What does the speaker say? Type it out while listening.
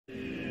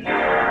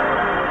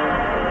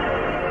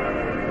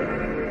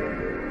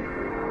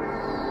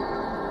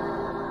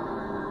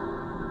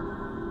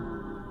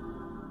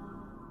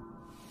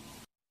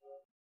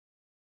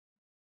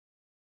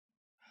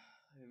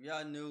If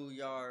y'all new,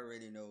 y'all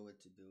already know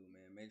what to do,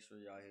 man. Make sure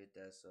y'all hit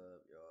that sub,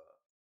 y'all.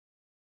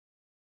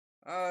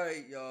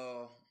 Alright,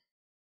 y'all.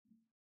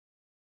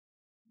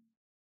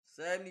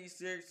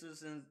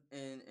 76ers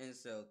and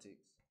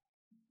Celtics.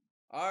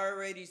 I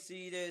already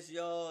see this,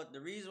 y'all.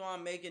 The reason why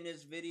I'm making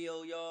this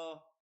video,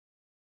 y'all,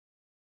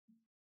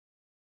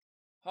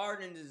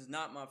 Harden is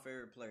not my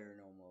favorite player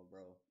no more,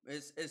 bro.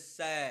 It's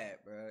sad,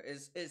 bro.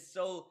 It's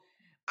so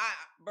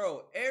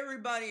bro,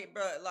 everybody,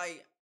 bro,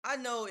 like, I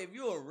know if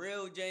you're a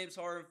real James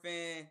Harden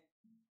fan,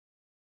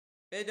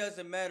 it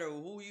doesn't matter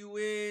who you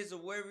is or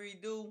whatever he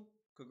do.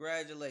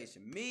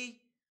 Congratulations. Me,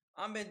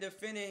 I've been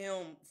defending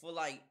him for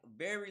like a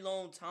very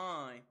long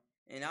time.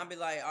 And I'll be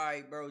like, all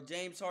right, bro,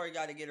 James Harden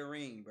got to get a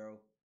ring, bro.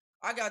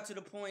 I got to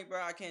the point,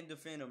 bro, I can't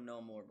defend him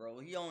no more, bro.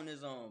 He on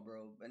his own,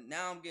 bro. But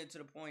now I'm getting to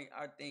the point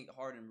I think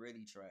Harden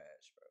really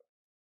trash, bro.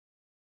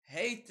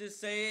 Hate to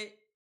say it,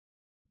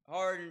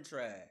 Harden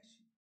trash.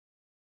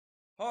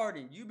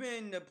 Harden, you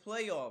been in the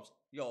playoffs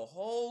your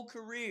whole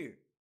career.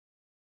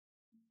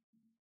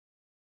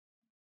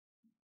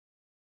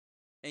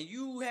 And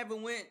you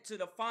haven't went to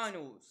the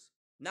finals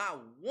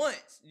not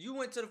once. You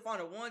went to the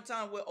final one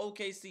time with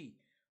OKC.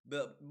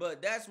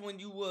 But that's when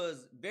you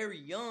was very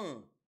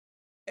young.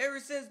 Ever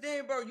since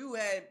then, bro,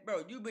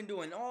 you've been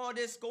doing all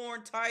this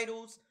scoring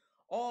titles,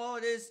 all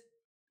this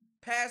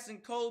passing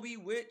Kobe,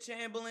 Wilt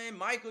Chamberlain,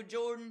 Michael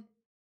Jordan,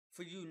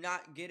 for you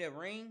not get a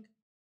ring?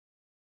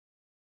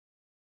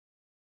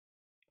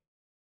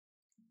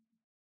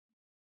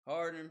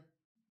 Harden,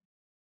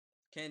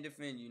 can't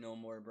defend you no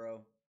more,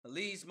 bro. At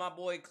least my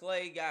boy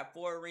Clay got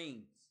 4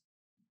 rings.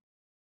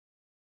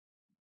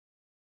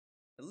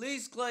 At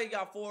least Clay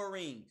got 4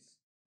 rings.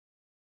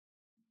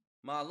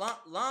 My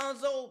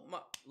Lonzo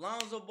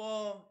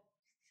Ball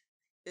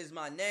is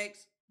my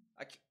next.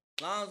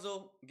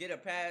 Lonzo get a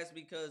pass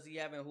because he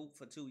haven't hooped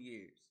for 2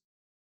 years.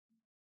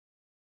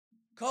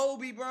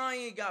 Kobe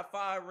Bryant got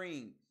 5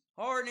 rings.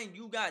 Harden,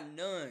 you got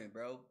none,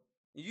 bro.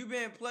 You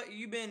been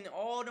in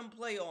all them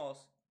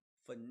playoffs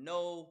for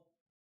no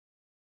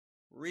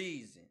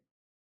reason.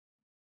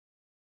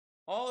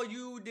 All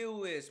you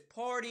do is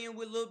partying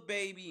with Lil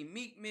Baby,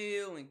 Meek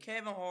Mill, and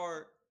Kevin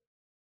Hart.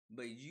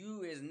 But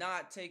you is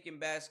not taking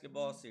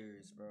basketball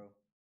serious, bro.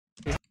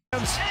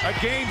 A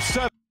game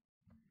 7.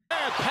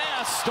 Bad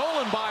pass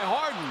stolen by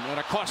Harden and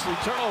a costly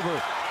turnover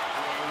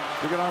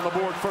to get on the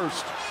board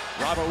first.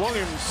 Robert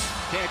Williams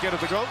can't get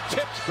it to go.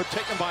 Tipped, but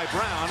taken by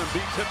Brown, and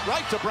being tipped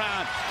right to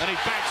Brown, and he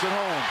banks it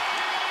home.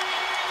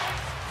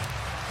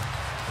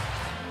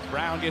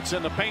 Brown gets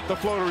in the paint. The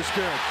floater is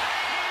good.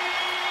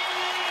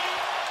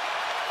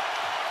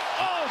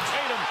 Oh,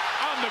 Tatum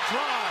on the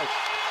drive.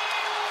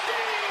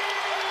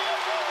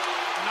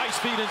 Nice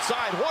feed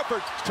inside.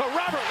 Horford to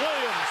Robert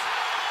Williams.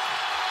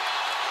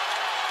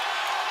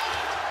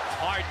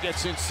 Hart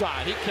gets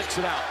inside. He kicks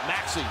it out.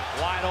 Maxey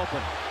wide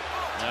open.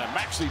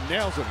 Maxey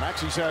nails it.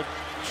 Maxey's had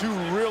 2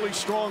 really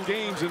strong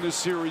games in this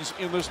series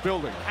in this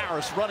building.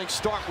 Harris running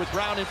start with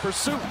Brown in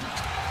pursuit.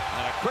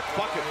 And a quick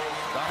bucket.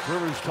 Doc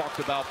Rivers talked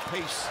about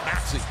pace.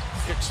 Maxey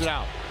kicks it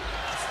out.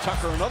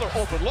 Tucker another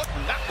open look,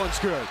 and that one's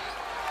good.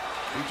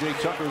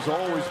 PJ Tucker's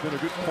always been a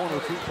good corner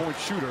 3-point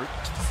shooter.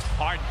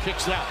 Harden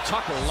kicks it out.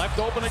 Tucker left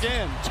open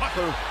again.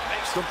 Tucker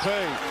makes them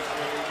pay.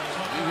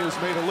 He has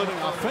made a living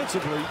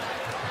offensively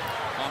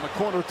on the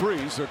corner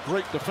threes. A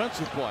great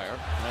defensive player.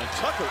 And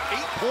Tucker,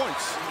 8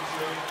 points.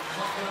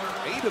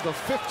 8 of the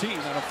 15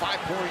 and a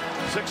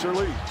 5-point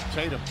lead.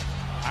 Tatum.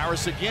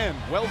 Harris again.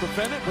 Well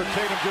defended, but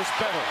Tatum just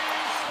better.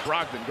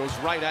 Brogdon goes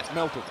right at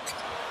Melton.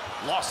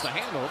 Lost the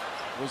handle.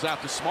 Goes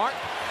out to Smart.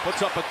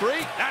 Puts up a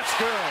 3. That's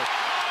good.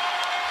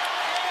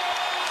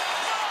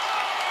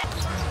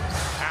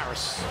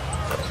 Harris.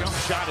 Jump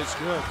shot is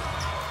good.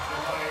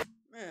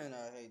 Man,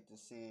 I hate to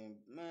see him.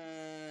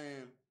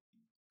 Man.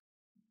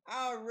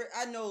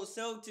 I know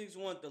Celtics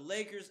want the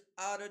Lakers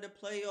out of the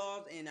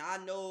playoffs, and I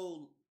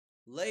know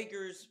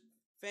Lakers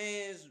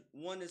fans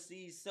want to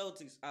see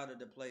Celtics out of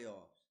the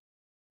playoffs.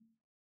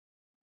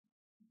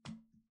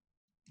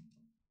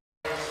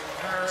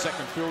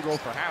 Second field goal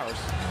for Harris.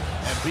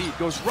 And Embiid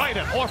goes right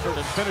at Horford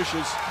and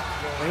finishes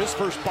for his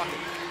first bucket.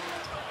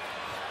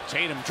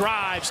 Tatum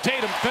drives.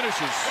 Tatum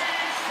finishes.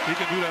 He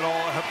can do that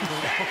all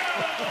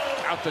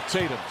afternoon. Out to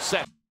Tatum.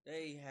 Set.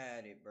 They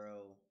had it,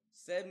 bro.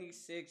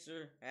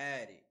 76er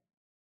had it.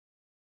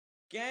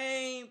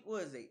 Game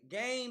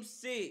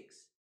 6.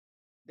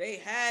 They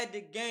had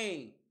the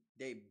game.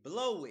 They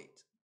blow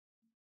it.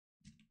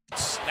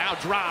 Now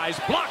drives.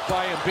 Blocked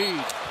by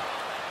Embiid.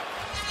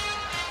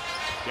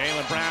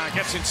 Jaylen Brown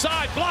gets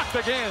inside. Blocked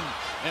again.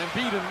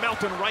 Embiid and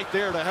Melton right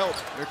there to help.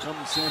 Here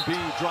comes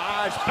Embiid.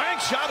 Drives.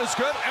 Bank shot is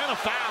good. And a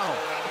foul.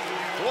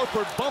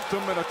 Horford bumped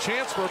him and a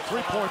chance for a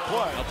 3-point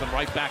play. Melton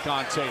right back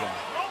on Tatum.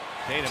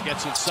 Tatum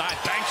gets inside.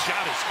 Bank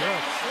shot is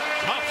good.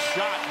 Tough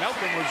shot.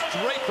 Melton was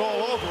draped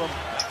all over him.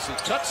 Maxey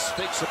cuts,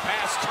 fakes a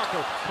pass.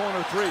 Tucker,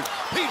 corner 3.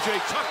 PJ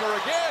Tucker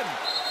again.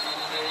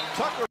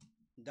 Tucker.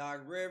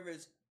 Doc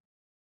Rivers.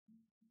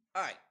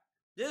 All right.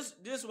 This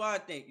is what I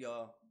think,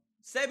 y'all.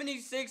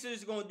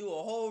 76ers going to do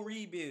a whole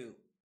rebuild.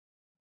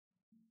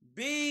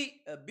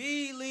 B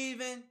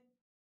leaving.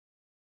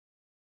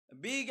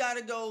 B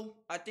gotta go.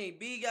 I think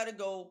B gotta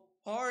go.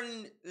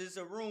 Harden is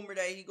a rumor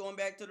that he going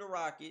back to the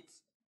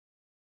Rockets.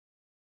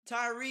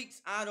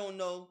 Tyreek's, I don't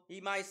know.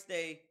 He might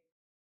stay.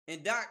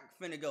 And Doc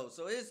finna go.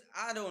 So it's,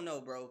 I don't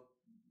know, bro.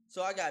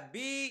 So I got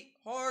B,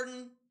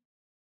 Harden.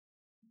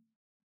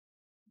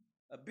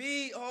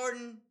 B,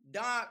 Harden,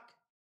 Doc.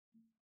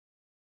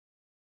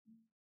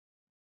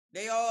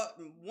 They all,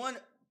 one.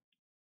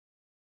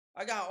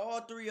 I got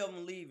all three of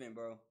them leaving,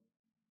 bro.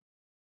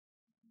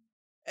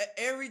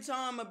 Every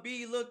time a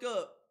B look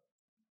up,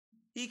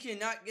 he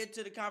cannot get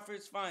to the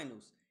conference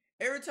finals.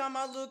 Every time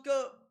I look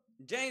up,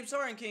 James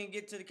Harden can't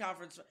get to the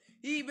conference.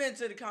 He been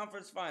to the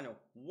conference final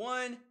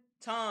one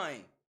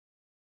time.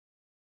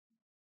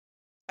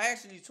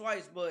 Actually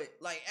twice, but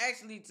like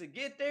actually to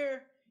get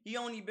there, he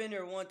only been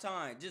there one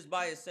time, just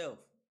by himself.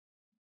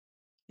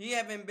 He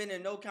haven't been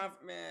in no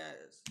conference. Man,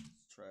 it's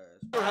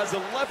trash. Has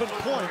 11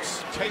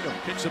 points. Tatum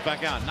kicks it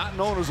back out, not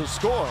known as a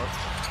scorer,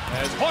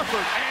 as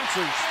Horford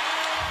answers.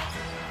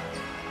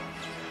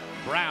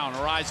 Brown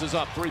rises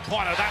up,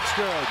 three-pointer, that's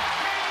good.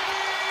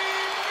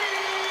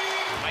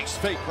 Nice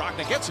fake,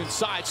 Brogdon gets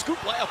inside, scoop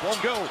layup,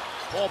 won't go.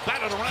 Ball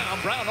batted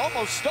around, Brown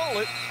almost stole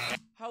it.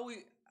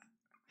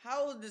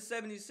 How did the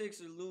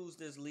 76ers lose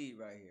this lead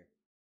right here?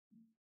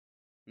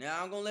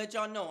 Now, I'm going to let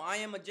y'all know, I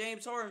am a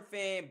James Harden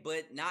fan,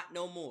 but not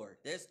no more.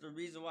 That's the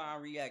reason why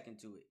I'm reacting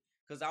to it.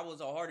 Because I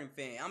was a Harden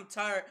fan.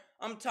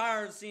 I'm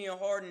tired of seeing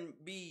Harden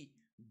be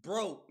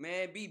broke,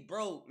 man. Be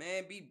broke,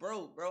 man. Be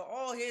broke, bro.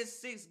 All his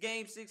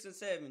game 6 and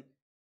 7,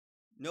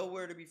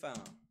 nowhere to be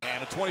found.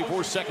 And a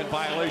 24-second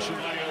violation.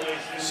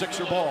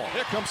 Sixer ball.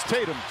 Here comes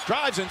Tatum.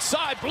 Drives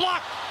inside.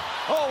 Block.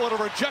 Oh, what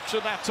a rejection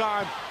that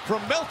time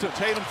from Melton.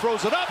 Tatum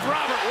throws it up.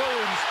 Robert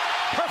Williams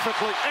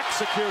perfectly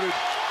executed.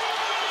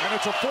 And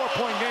it's a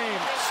 4-point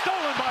game.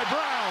 Stolen by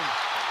Brown.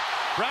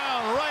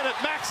 Brown right at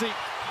Maxey.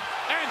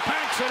 And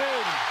banks it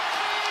in.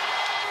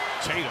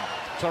 Tatum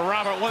to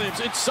Robert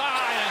Williams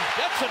inside and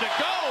gets it to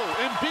go.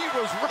 Embiid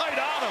was right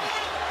on him.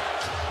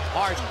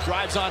 Harden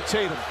drives on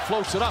Tatum,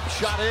 floats it up,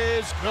 shot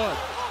is good.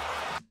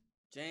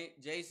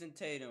 Jason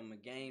Tatum in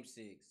game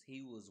 6,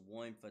 he was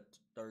 1 for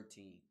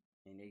 13,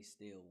 and they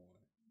still won.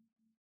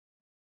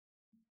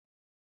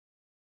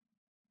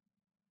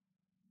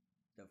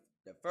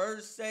 The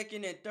first,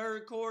 second, and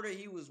third quarter,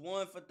 he was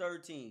 1 for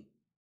 13.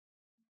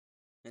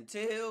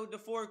 Until the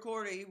fourth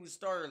quarter, he was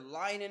started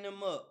lighting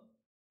them up.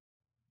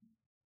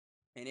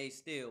 And they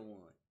still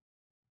won.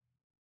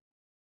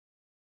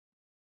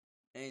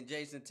 And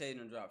Jason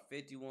Tatum dropped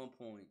 51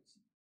 points.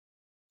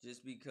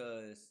 Just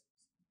because.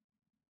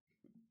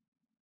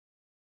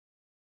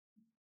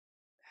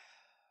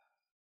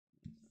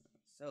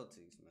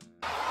 Celtics, man.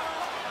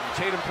 And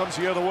Tatum comes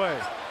the other way.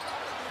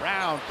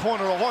 Brown,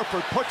 corner of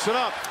Horford, puts it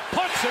up,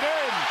 puts it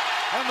in,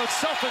 and the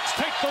Celtics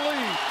take the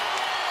lead.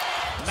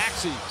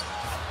 Maxey,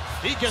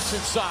 he gets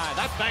inside.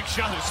 That bank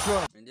shot is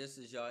good. And this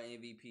is y'all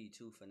MVP,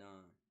 2 for 9.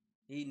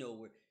 He know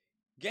where.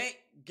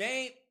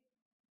 Game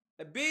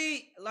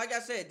B, like I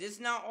said, this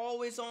not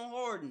always on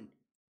Harden.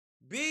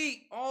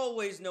 B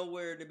always know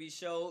where to be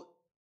showed.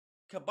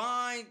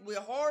 Combined with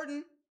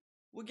Harden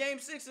with game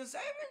 6 and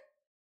 7.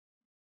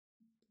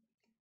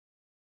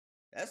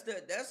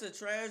 That's a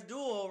trash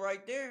duo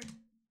right there.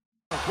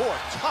 Boy,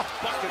 tough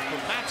bucket from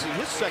Maxey,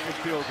 his second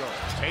field goal.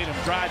 Tatum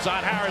drives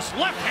on Harris,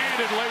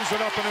 left-handed, lays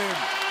it up and in.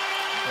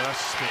 That's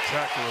a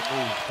spectacular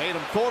move.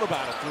 Tatum thought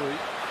about a three.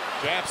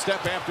 Jab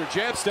step after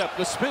jab step,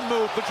 the spin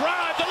move, the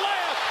drive, the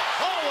layup.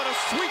 Oh, what a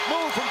sweet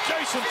move from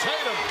Jason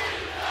Tatum.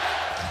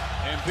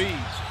 Embiid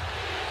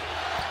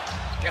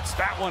gets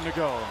that one to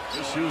go.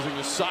 Just using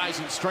his size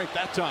and strength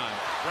that time.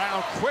 Brown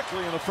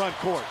quickly in the front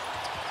court.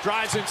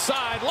 Drives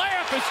inside,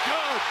 layup is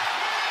good.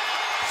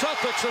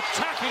 Celtics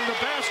attacking the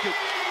basket.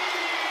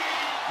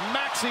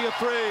 Maxey a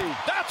three.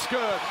 That's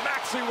good.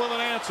 Maxey with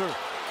an answer.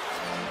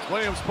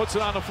 Williams puts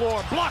it on the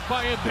floor. Blocked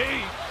by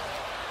Embiid.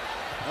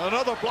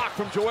 Another block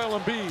from Joel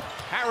Embiid.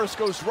 Harris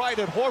goes right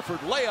at Horford.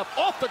 Layup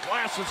off the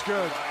glass is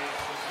good.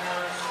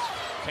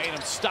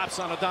 Tatum stops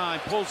on a dime.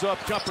 Pulls up.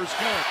 Jumper's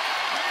good.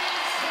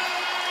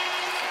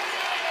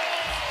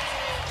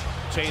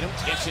 Tatum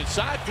gets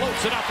inside.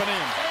 Floats it up and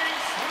in.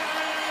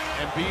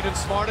 Embiid and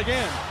Smart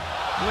again.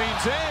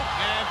 Leans in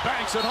and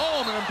banks it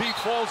home. And Embiid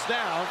falls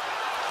down.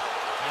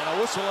 And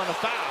a whistle and a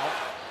foul.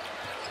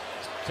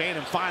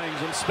 Tatum finding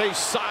some space,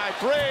 side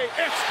three.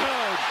 It's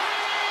good.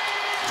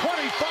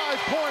 25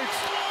 points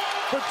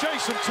for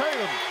Jason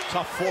Tatum.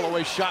 Tough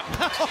fall-away shot.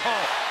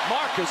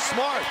 Marcus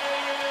Smart.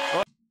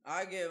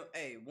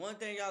 One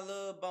thing I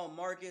love about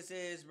Marcus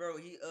is, bro,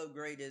 he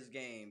upgraded his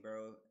game,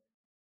 bro.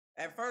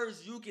 At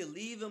first, you can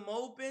leave him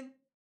open.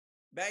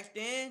 Back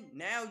then,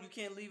 now you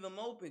can't leave him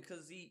open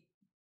because he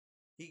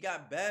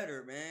got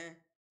better, man.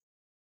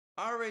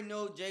 I already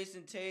know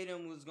Jason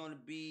Tatum was going to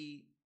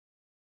be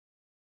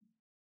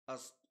a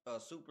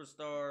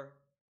superstar.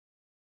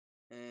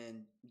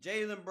 And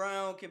Jaylen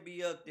Brown can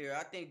be up there.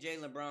 I think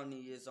Jaylen Brown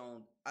needs his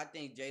own. I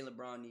think Jaylen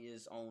Brown needs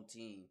his own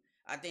team.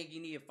 I think you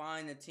need to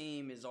find a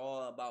team is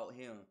all about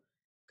him.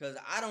 Because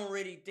I don't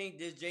really think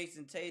this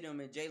Jason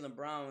Tatum and Jaylen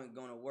Brown is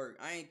going to work.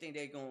 I ain't think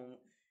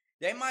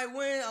they might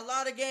win a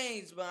lot of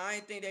games, but I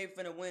ain't think they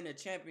finna win a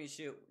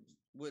championship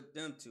with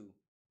them two.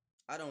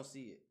 I don't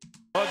see it.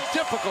 A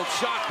difficult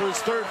shot for his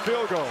third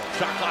field goal.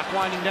 Shot clock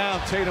winding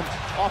down. Tatum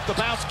off the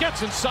bounce,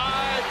 gets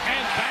inside,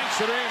 and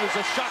banks it in as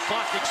the shot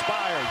clock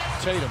expires.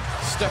 Tatum,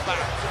 step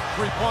back,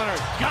 three-pointer,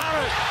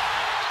 got it!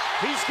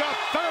 He's got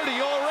 30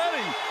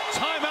 already.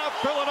 Timeout,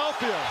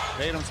 Philadelphia.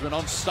 Tatum's been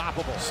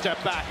unstoppable. Step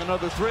back,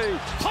 another three.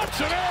 Puts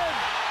it in!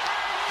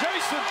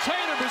 Jason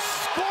Tatum is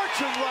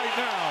scorching right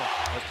now.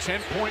 A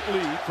 10-point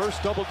lead,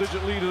 first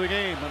double-digit lead of the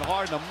game. And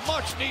Harden, a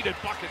much-needed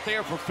bucket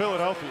there for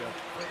Philadelphia.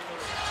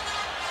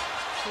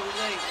 Too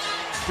late,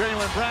 man.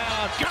 Jaylen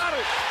Brown, got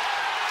it!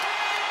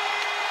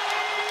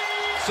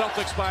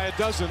 Celtics by a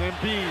dozen.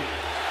 Embiid,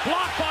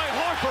 blocked by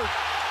Horford.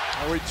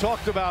 And we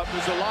talked about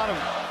there's a lot of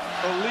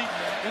elite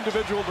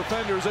individual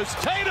defenders as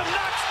Tatum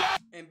knocks down.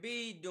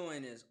 Embiid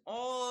doing this,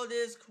 all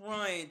this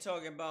crying,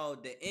 talking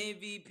about the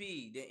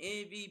MVP, the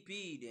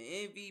MVP, the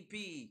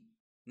MVP.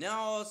 Now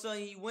all of a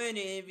sudden he win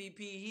the MVP,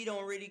 he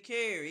don't really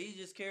care. He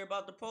just care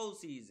about the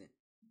postseason.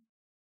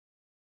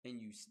 And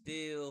you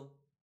still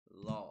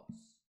lost.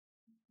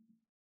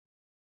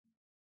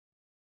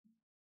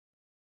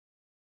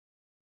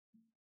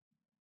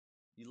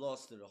 You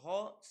lost to the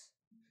Hawks.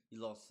 You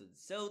lost to the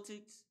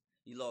Celtics.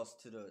 You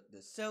lost to the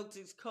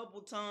Celtics a couple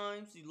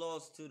times. You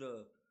lost to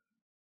the...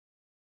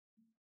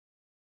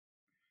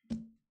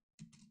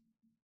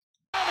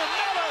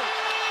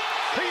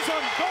 He's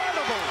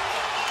unguardable.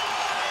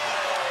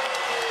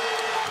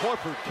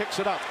 Horford kicks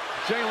it up.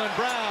 Jaylen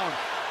Brown.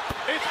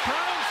 It's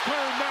Brown's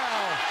turn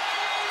now.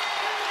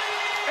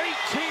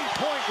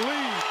 18-point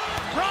lead.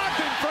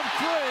 Brogdon from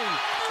three.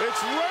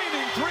 It's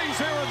raining threes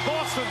here in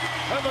Boston,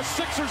 and the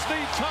Sixers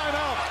need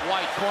timeout.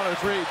 White corner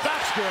three.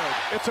 That's good.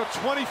 It's a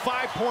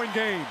 25-point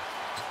game.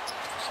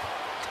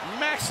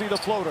 Maxey the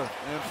floater.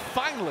 And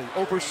finally,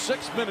 over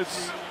 6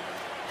 minutes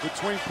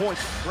between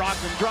points.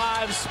 Brogdon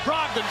drives.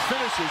 Brogdon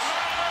finishes.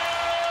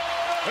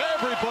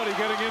 Everybody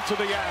getting into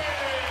the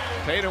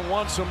act. Tatum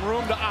wants some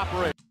room to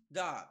operate.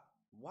 Doc,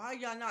 why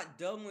y'all not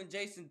doubling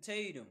Jason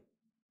Tatum?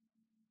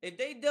 If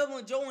they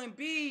doubling Joe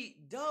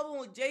Embiid,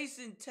 double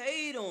Jason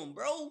Tatum,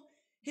 bro.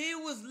 He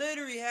was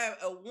literally have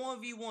a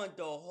 1v1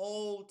 the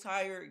whole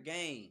entire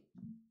game.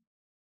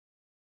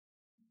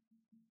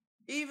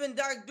 Even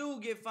Doc do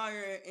get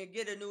fired and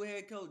get a new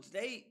head coach.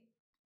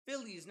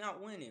 Philly is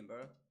not winning,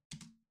 bro.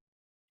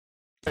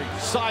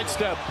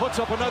 Sidestep, puts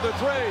up another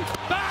three.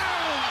 Bang!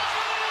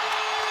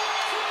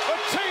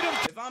 Tatum.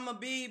 If I'm a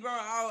B, bro,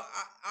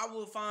 I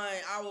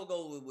will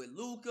go with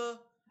Luka.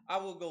 I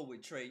will go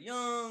with Trae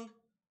Young.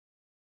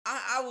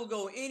 I will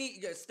go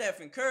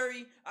Stephen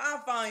Curry. I'll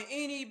find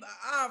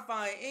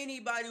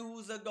anybody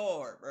who's a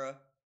guard, bro.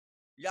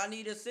 Y'all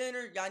need a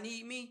center? Y'all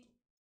need me?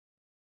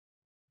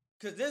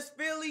 Cause this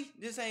Philly,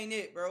 this ain't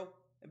it, bro.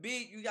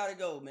 B, you gotta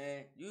go,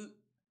 man.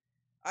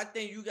 I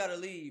think you gotta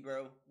leave,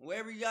 bro.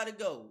 Wherever you gotta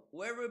go.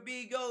 Wherever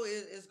B go,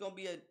 it's gonna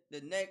be the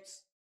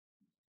next.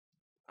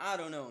 I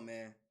don't know,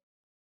 man.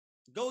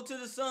 Go to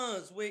the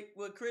Suns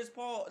with Chris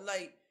Paul,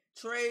 like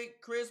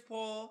trade Chris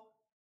Paul,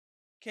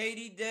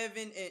 KD,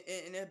 Devin,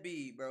 and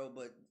Embiid, bro.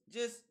 But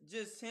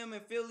just him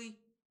and Philly.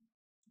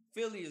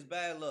 Philly is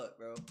bad luck,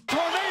 bro.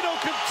 Tornado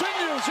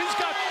continues. He's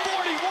got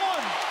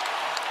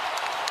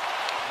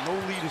 41. No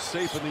lead is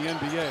safe in the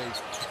NBA.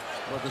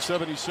 But the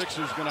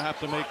 76ers are going to have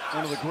to make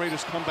one of the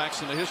greatest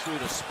comebacks in the history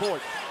of the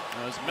sport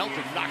as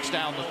Melton knocks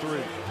down the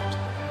three.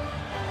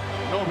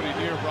 Nobody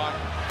near Brock.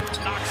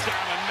 Knocks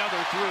down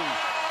another three.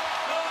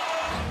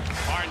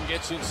 Harden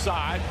gets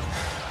inside.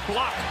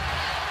 Blocked.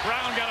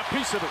 Brown got a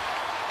piece of it.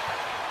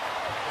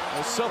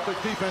 The Celtic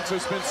defense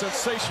has been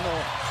sensational.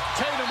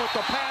 Tatum with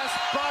the pass,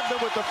 Brogdon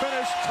with the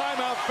finish.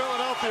 Timeout,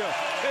 Philadelphia.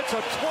 It's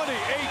a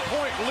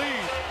 28-point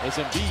lead as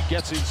Embiid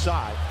gets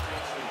inside.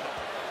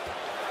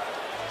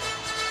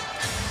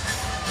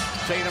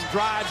 Tatum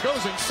drives,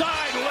 goes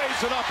inside,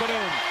 lays it up and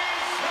in.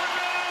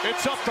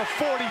 It's up to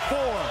 44.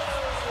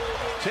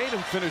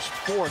 Tatum finished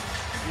fourth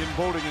in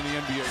voting in the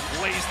NBA.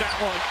 Lays that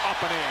one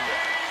up and in.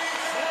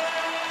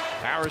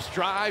 Harris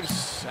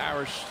drives.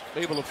 Harris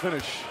able to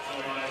finish.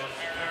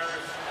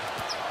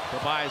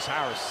 Tobias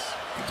Harris.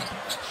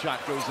 Shot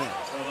goes in.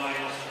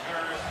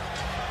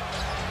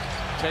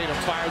 Tatum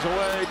fires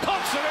away.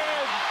 Pumps it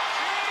in.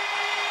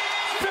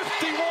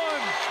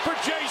 51 for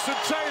Jason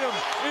Tatum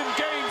in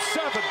Game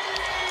 7.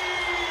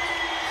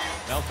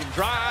 Melton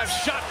drives.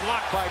 Shot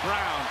blocked by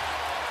Brown.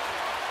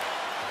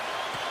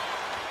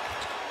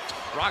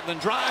 Brogdon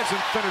drives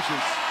and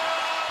finishes.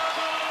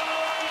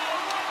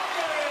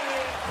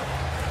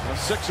 The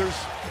Sixers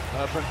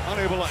have been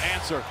unable to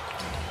answer.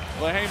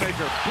 The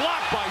haymaker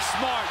blocked by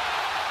Smart.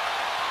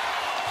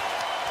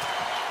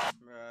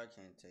 Bro, I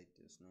can't take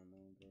this no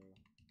more, bro.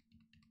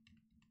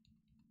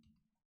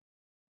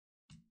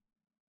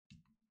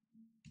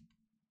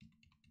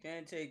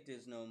 Can't take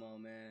this no more,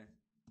 man.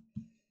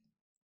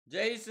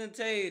 Jason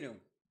Tatum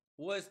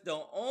was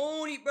the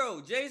only,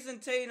 bro. Jason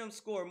Tatum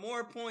scored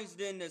more points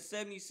than the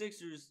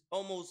 76ers,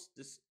 almost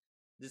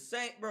The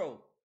same,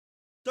 bro.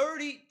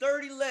 30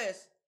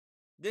 less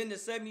than the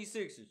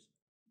 76ers.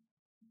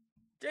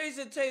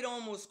 Jason Tatum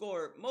almost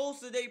scored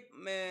most of they,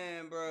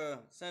 man, bro.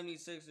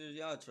 76ers,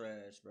 y'all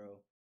trash, bro.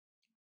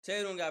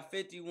 Tatum got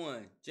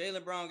 51.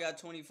 Jaylen Brown got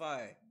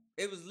 25.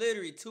 It was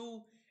literally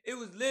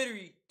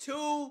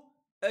two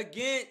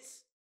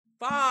against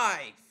 5.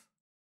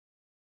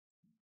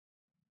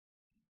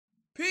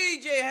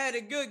 PJ had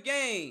a good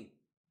game.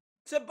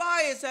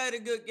 Tobias had a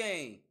good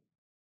game.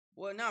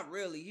 Well, not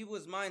really. He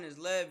was minus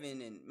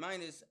 11 and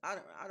minus, I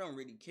don't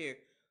really care.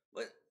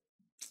 But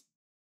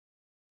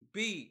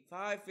B,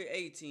 5 for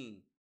 18.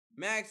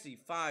 Maxey,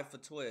 5 for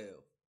 12.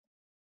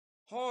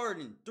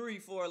 Harden, 3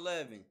 for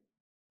 11.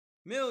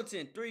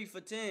 Milton, 3 for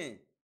 10.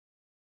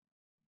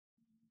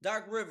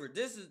 Doc River,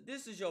 this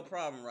is your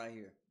problem right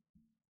here.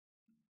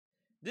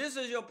 This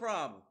is your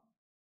problem.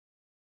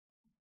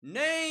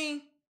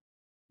 Name,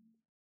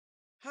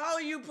 how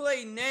you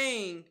play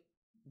Nang,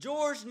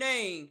 George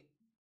Nang,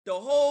 the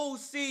whole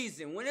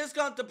season. When it's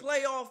come to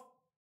playoff,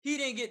 he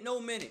didn't get no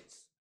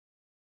minutes.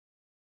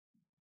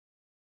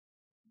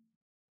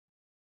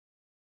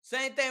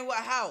 Same thing with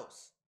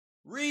House,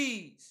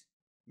 Reeves,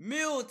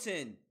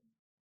 Milton,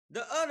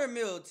 the other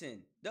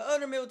Milton. The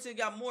other Milton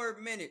got more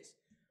minutes.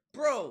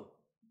 Bro,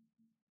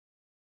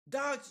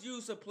 Doc's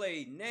used to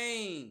play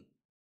Nang,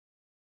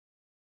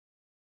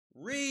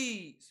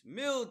 Reeves,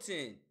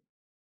 Milton,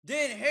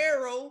 then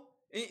Harrell,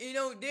 and,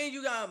 then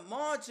you got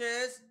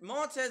Montez.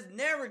 Montez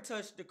never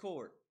touched the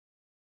court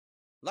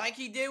like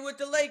he did with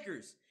the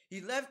Lakers. He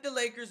left the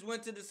Lakers,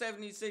 went to the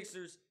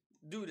 76ers,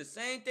 do the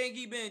same thing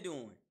he been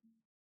doing.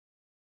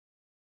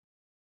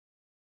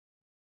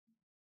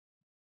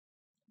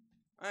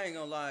 I ain't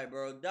gonna lie,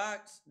 bro.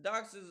 Docs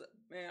is,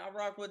 man, I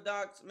rock with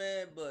Docs,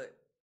 man, but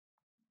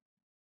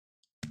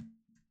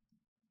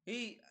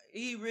he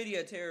really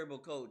a terrible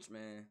coach,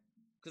 man.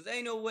 Cause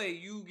ain't no way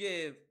you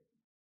give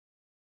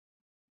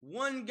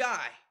one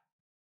guy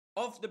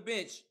off the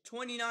bench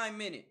 29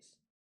 minutes.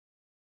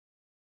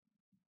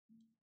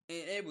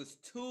 And it was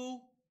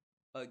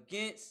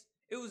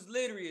it was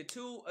literally a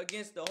 2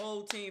 against the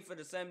whole team for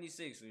the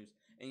 76ers.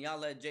 And y'all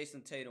let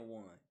Jason Tatum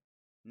win.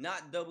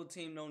 Not double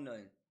team, no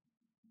nothing.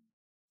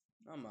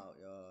 I'm out,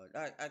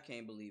 y'all. I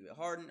can't believe it.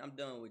 Harden, I'm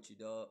done with you,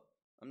 dog.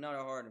 I'm not a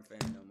Harden fan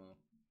no more.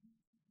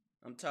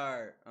 I'm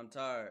tired.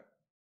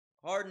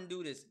 Harden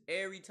do this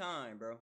every time, bro.